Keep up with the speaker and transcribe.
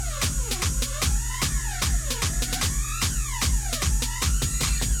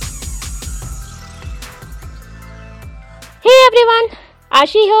everyone,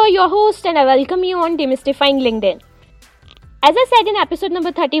 Ashi here, your host, and I welcome you on Demystifying LinkedIn. As I said in episode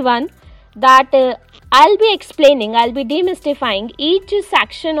number 31, that I'll be demystifying each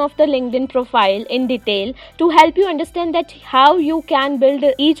section of the LinkedIn profile in detail to help you understand that how you can build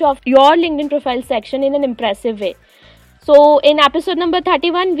each of your LinkedIn profile section in an impressive way. So in episode number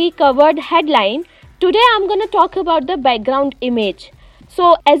 31, we covered headline. Today I'm going to talk about the background image.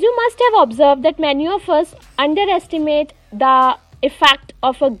 So as you must have observed that many of us underestimate the effect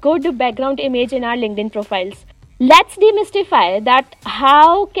of a good background image in our LinkedIn profiles. Let's demystify that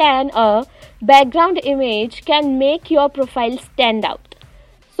how can a background image can make your profile stand out.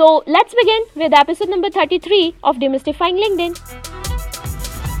 So let's begin with episode number 33 of Demystifying LinkedIn.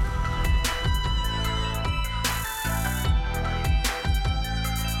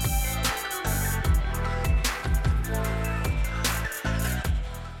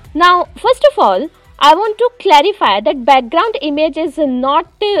 Now, first of all, I want to clarify that background image is not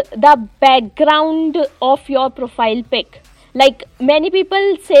the background of your profile pic. Like many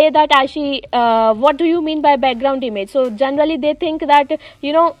people say that Ashi, what do you mean by background image? So generally they think that,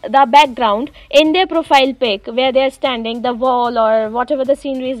 the background in their profile pic where they're standing, the wall or whatever the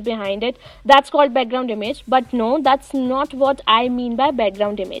scenery is behind it, that's called background image. But no, that's not what I mean by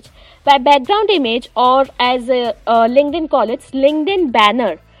background image. By background image, or as LinkedIn call it, LinkedIn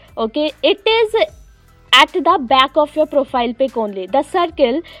banner. Okay, it is at the back of your profile pic only. The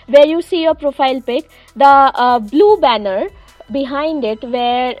circle where you see your profile pic, the blue banner behind it,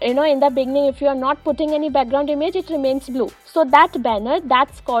 where in the beginning if you are not putting any background image, it remains blue. So that banner,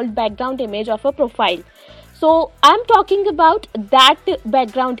 that's called background image of a profile. So I'm talking about that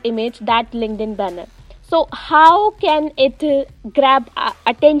background image, that LinkedIn banner. So how can it grab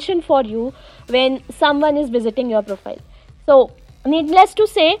attention for you when someone is visiting your profile? So needless to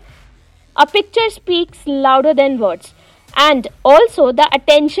say, a picture speaks louder than words, and also the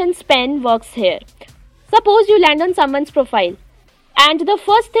attention span works here. Suppose you land on someone's profile and the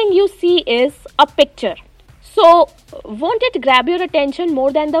first thing you see is a picture. So won't it grab your attention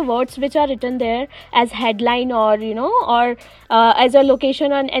more than the words which are written there as headline or as a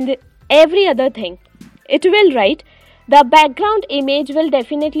location and every other thing? It will, right? The background image will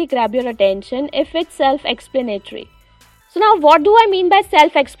definitely grab your attention if it's self-explanatory. So now what do I mean by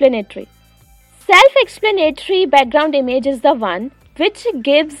self-explanatory? Self-explanatory background image is the one which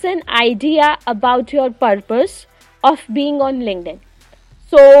gives an idea about your purpose of being on LinkedIn.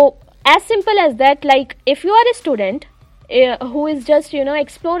 So as simple as that, like if you are a student who is just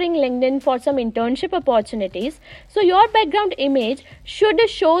exploring LinkedIn for some internship opportunities, so your background image should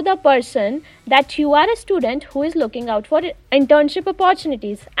show the person that you are a student who is looking out for internship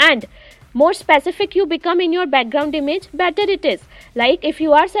opportunities, and more specific you become in your background image, better it is. Like if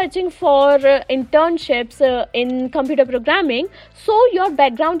you are searching for internships in computer programming, so your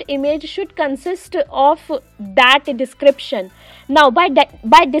background image should consist of that description. Now by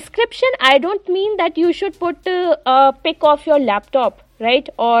description, I don't mean that you should put a pic of your laptop, right,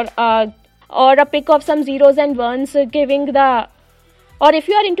 or a pic of some zeros and ones giving the. Or if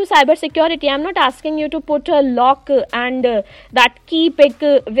you are into cybersecurity, I'm not asking you to put a lock and that key pic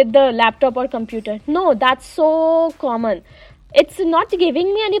with the laptop or computer. No, that's so common. It's not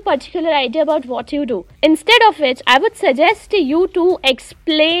giving me any particular idea about what you do. Instead of which, I would suggest you to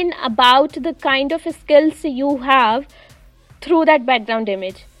explain about the kind of skills you have through that background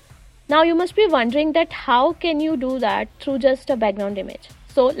image. Now you must be wondering that how can you do that through just a background image?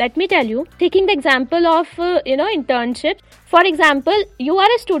 So let me tell you, taking the example of internship. For example, you are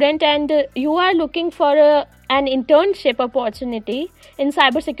a student and you are looking for an internship opportunity in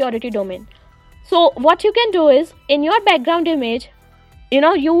cybersecurity domain. So what you can do is, in your background image,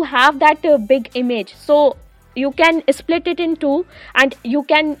 you have that big image. So you can split it in two and you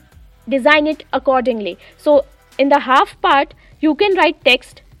can design it accordingly. So in the half part, you can write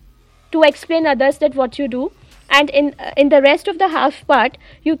text to explain others that what you do. And in the rest of the half part,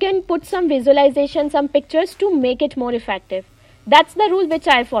 you can put some visualization, some pictures to make it more effective. That's the rule which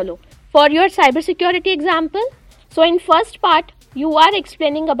I follow. For your cybersecurity example, so in first part, you are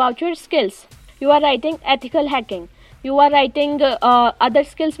explaining about your skills. You are writing ethical hacking. You are writing other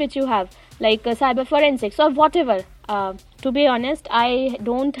skills which you have, like cyber forensics or whatever. To be honest, I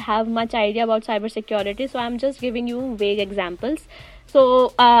don't have much idea about cybersecurity, so I'm just giving you vague examples.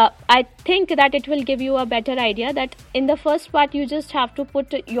 So I think that it will give you a better idea that in the first part you just have to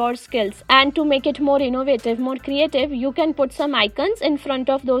put your skills, and to make it more innovative, more creative, you can put some icons in front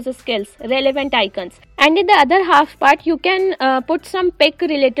of those skills, relevant icons. And in the other half part, you can put some pic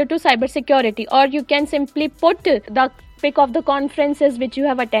related to cybersecurity, or you can simply put the pic of the conferences which you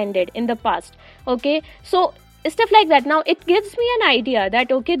have attended in the past. Okay, so stuff like that. Now it gives me an idea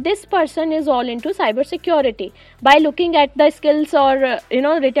that okay, this person is all into cybersecurity by looking at the skills or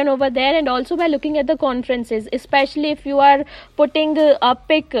written over there, and also by looking at the conferences, especially if you are putting a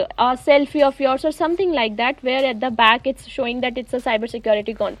pic, a selfie of yours or something like that, where at the back it's showing that it's a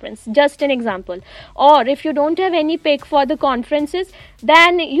cybersecurity conference, just an example. Or if you don't have any pic for the conferences,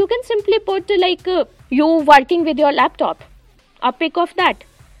 then you can simply put you working with your laptop, a pic of that.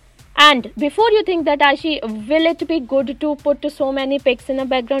 And before you think that Ashi, will it be good to put so many pics in a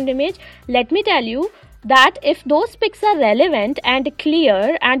background image? Let me tell you that if those pics are relevant and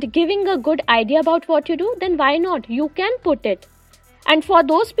clear and giving a good idea about what you do, then why not? You can put it. And for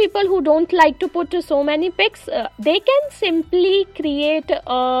those people who don't like to put so many pics, they can simply create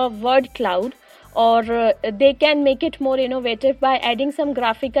a word cloud, or they can make it more innovative by adding some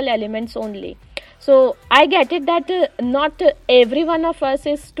graphical elements only. So I get it that not every one of us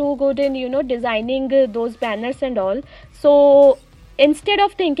is too good in designing those banners and all. So instead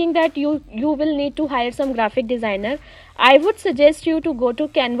of thinking that you will need to hire some graphic designer, I would suggest you to go to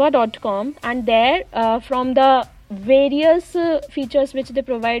canva.com, and there from the various features which they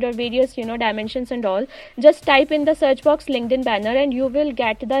provide, or various dimensions and all, just type in the search box LinkedIn banner and you will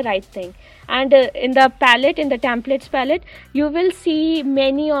get the right thing. And in the templates palette, you will see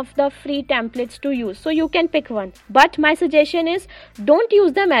many of the free templates to use, so you can pick one. But my suggestion is, don't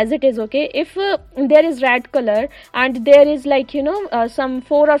use them as it is, okay? If there is red color and there is some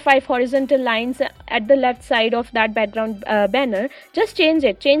 4 or 5 horizontal lines at the left side of that background banner, just change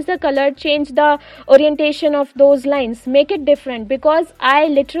it, change the color, change the orientation of those lines, make it different. Because I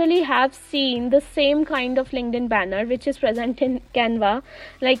literally have seen the same kind of LinkedIn banner which is present in Canva.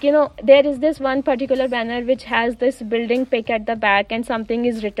 There is this one particular banner which has this building pic at the back and something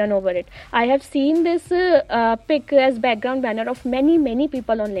is written over it. I have seen this pic as background banner of many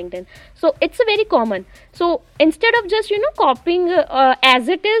people on LinkedIn. So it's a very common. So instead of just copying as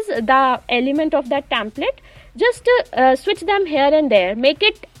it is the element of that template, just switch them here and there, make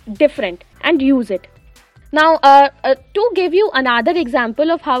it different and use it. Now to give you another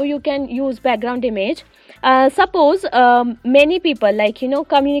example of how you can use background image, suppose many people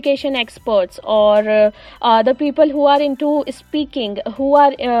communication experts, or the people who are into speaking, who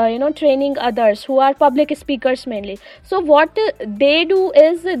are training others, who are public speakers mainly. So what they do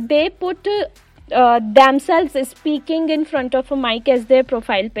is they put themselves speaking in front of a mic as their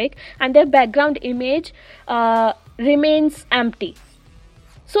profile pic, and their background image remains empty.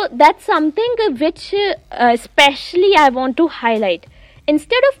 So that's something which especially I want to highlight.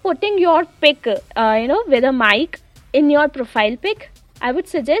 Instead of putting your pic with a mic in your profile pic, I would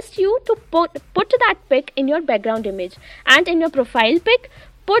suggest you to put that pic in your background image, and in your profile pic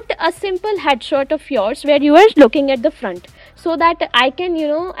put a simple headshot of yours where you are looking at the front, so that I can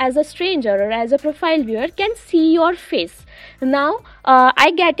as a stranger or as a profile viewer can see your face. Now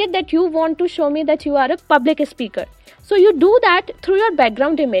I get it that you want to show me that you are a public speaker. So you do that through your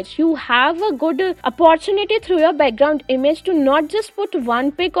background image. You have a good opportunity through your background image to not just put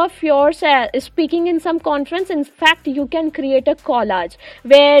one pic of yours speaking in some conference. In fact, you can create a collage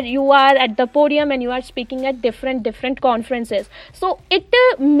where you are at the podium and you are speaking at different conferences. So it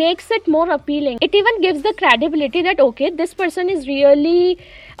makes it more appealing. It even gives the credibility that okay, this person is really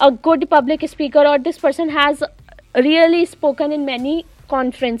a good public speaker, or this person has really spoken in many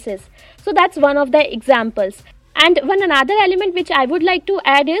conferences. So that's one of the examples. And another element which I would like to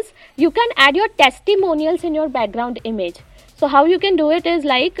add is, you can add your testimonials in your background image. So how you can do it is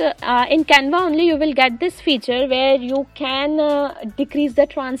in Canva only you will get this feature where you can decrease the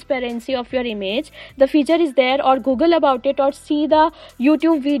transparency of your image. The feature is there, or Google about it, or see the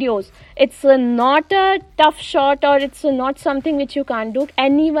YouTube videos. It's not a tough shot, or it's not something which you can't do.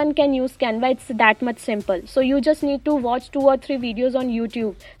 Anyone can use Canva. It's that much simple. So you just need to watch 2 or 3 videos on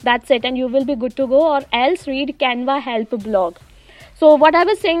YouTube. That's it, and you will be good to go, or else read Canva help blog. So what I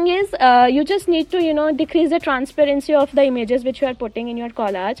was saying is, you just need to, decrease the transparency of the images which you are putting in your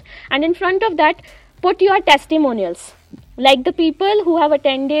collage. And in front of that, put your testimonials. Like the people who have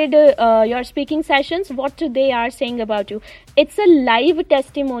attended your speaking sessions, what they are saying about you. It's a live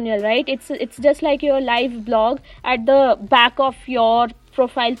testimonial, right? It's just like your live blog at the back of your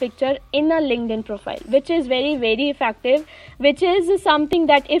profile picture in a LinkedIn profile, which is very effective, which is something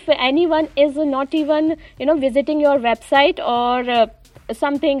that if anyone is not even visiting your website or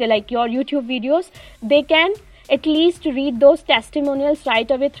something like your YouTube videos, they can at least read those testimonials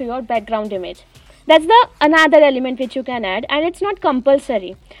right away through your background image. That's the another element which you can add, and it's not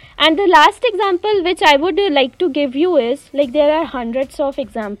compulsory. And the last example which I would like to give you is, there are hundreds of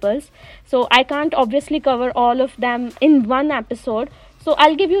examples, so I can't obviously cover all of them in one episode. So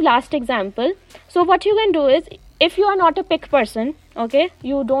I'll give you last example. So what you can do is, if you are not a pic person, okay,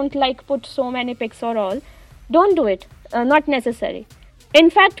 you don't like put so many pics or all, don't do it. Not necessary. In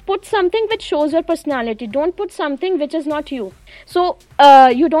fact, put something which shows your personality. Don't put something which is not you. So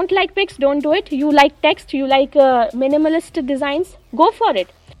you don't like pics, don't do it. You like text, you like minimalist designs, go for it.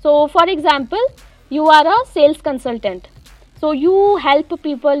 So for example, you are a sales consultant. So you help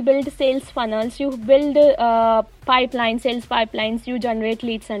people build sales funnels, you build sales pipelines, you generate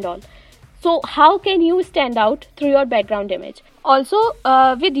leads and all. So how can you stand out through your background image? Also,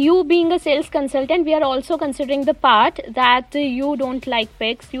 with you being a sales consultant, we are also considering the part that you don't like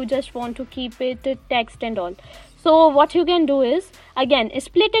pics, you just want to keep it text and all. So what you can do is, again,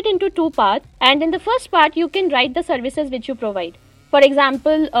 split it into two parts, and in the first part you can write the services which you provide. For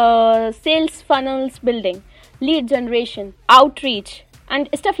example, sales funnels building, lead generation, outreach, and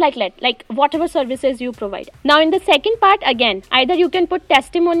stuff like that, like whatever services you provide. Now in the second part, again, either you can put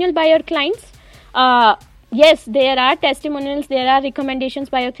testimonial by your clients. Yes, there are testimonials, there are recommendations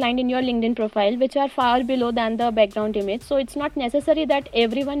by your client in your LinkedIn profile which are far below than the background image. So it's not necessary that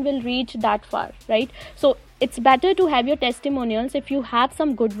everyone will reach that far, right? So it's better to have your testimonials, if you have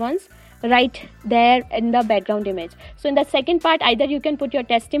some good ones, right there in the background image. So in the second part, either you can put your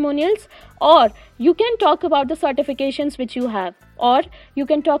testimonials, or you can talk about the certifications which you have, or you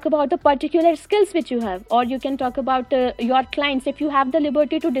can talk about the particular skills which you have, or you can talk about your clients. If you have the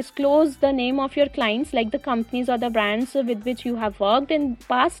liberty to disclose the name of your clients, like the companies or the brands with which you have worked in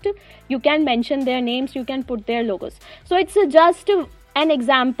past, you can mention their names, you can put their logos. So it's just an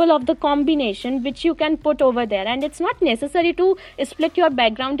example of the combination which you can put over there, and it's not necessary to split your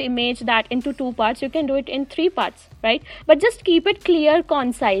background image that into two parts. You can do it in three parts, right? But just keep it clear,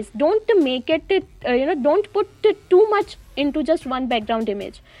 concise. Don't make it don't put too much into just one background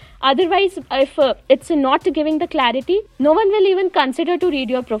image. Otherwise, if it's not giving the clarity, no one will even consider to read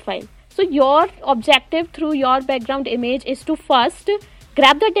your profile. So your objective through your background image is to first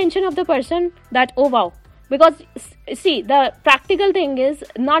grab the attention of the person, that oh wow. Because see, the practical thing is,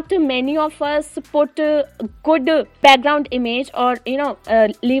 not many of us put a good background image, or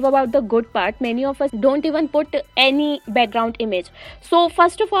leave about the good part. Many of us don't even put any background image. So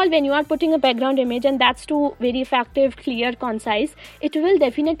first of all, when you are putting a background image, and that's too very effective, clear, concise, it will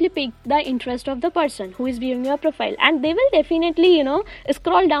definitely pique the interest of the person who is viewing your profile, and they will definitely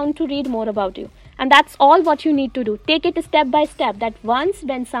scroll down to read more about you. And that's all what you need to do. Take it step by step, that once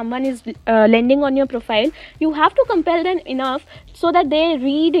when someone is landing on your profile, you have to compel them enough so that they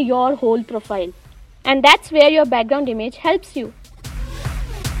read your whole profile. And that's where your background image helps you.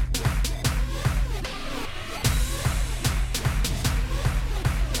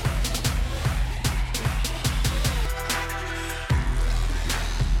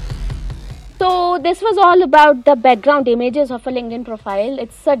 So this was all about the background images of a LinkedIn profile.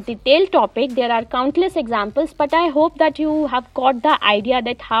 It's a detailed topic. There are countless examples, but I hope that you have got the idea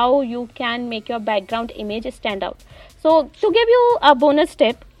that how you can make your background image stand out. So to give you a bonus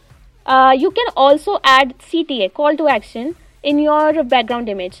tip, you can also add CTA, call to action, in your background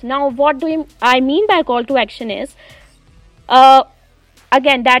image. Now what do I mean by call to action is,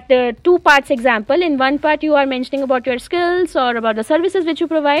 again, that two parts example. In one part you are mentioning about your skills or about the services which you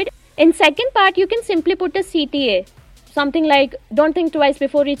provide. In second part, you can simply put a CTA, something like, don't think twice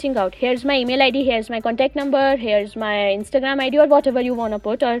before reaching out. Here's my email ID, here's my contact number, here's my Instagram ID, or whatever you want to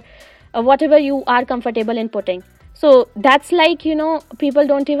put, or whatever you are comfortable in putting. So that's like, people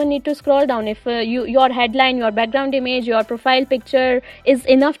don't even need to scroll down. If your headline, your background image, your profile picture is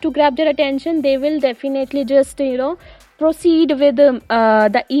enough to grab their attention, they will definitely just, proceed with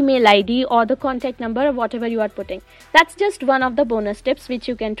the email ID or the contact number or whatever you are putting. That's just one of the bonus tips which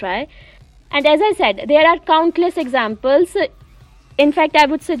you can try. And as I said, there are countless examples. In fact, I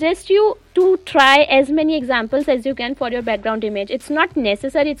would suggest you to try as many examples as you can for your background image. It's not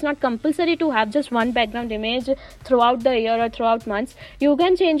necessary, it's not compulsory to have just one background image throughout the year or throughout months. You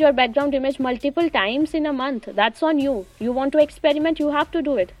can change your background image multiple times in a month. That's on you. You want to experiment, you have to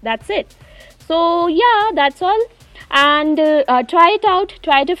do it. That's it. So yeah, that's all. And try it out,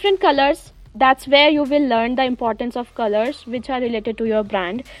 try different colors. That's where you will learn the importance of colors which are related to your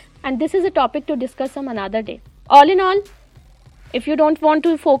brand, and this is a topic to discuss some another day. All in all, if you don't want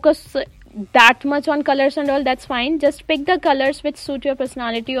to focus that much on colors and all, that's fine. Just pick the colors which suit your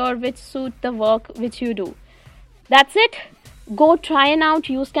personality or which suit the work which you do. That's it. Go try and out,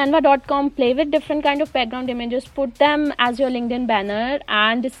 use canva.com, play with different kind of background images, put them as your LinkedIn banner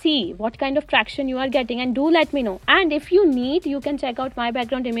and see what kind of traction you are getting, and do let me know. And if you need, you can check out my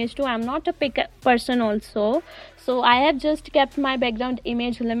background image too. I'm not a pick person also, So I have just kept my background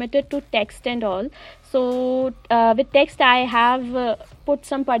image limited to text and all. So with text I have put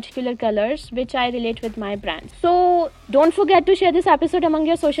some particular colors which I relate with my brand. So don't forget to share this episode among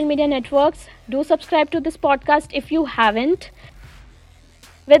your social media networks. Do subscribe to this podcast if you haven't.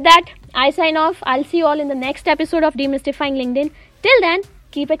 With that, I sign off. I'll see you all in the next episode of Demystifying LinkedIn. Till then,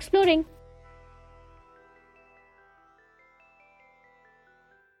 keep exploring.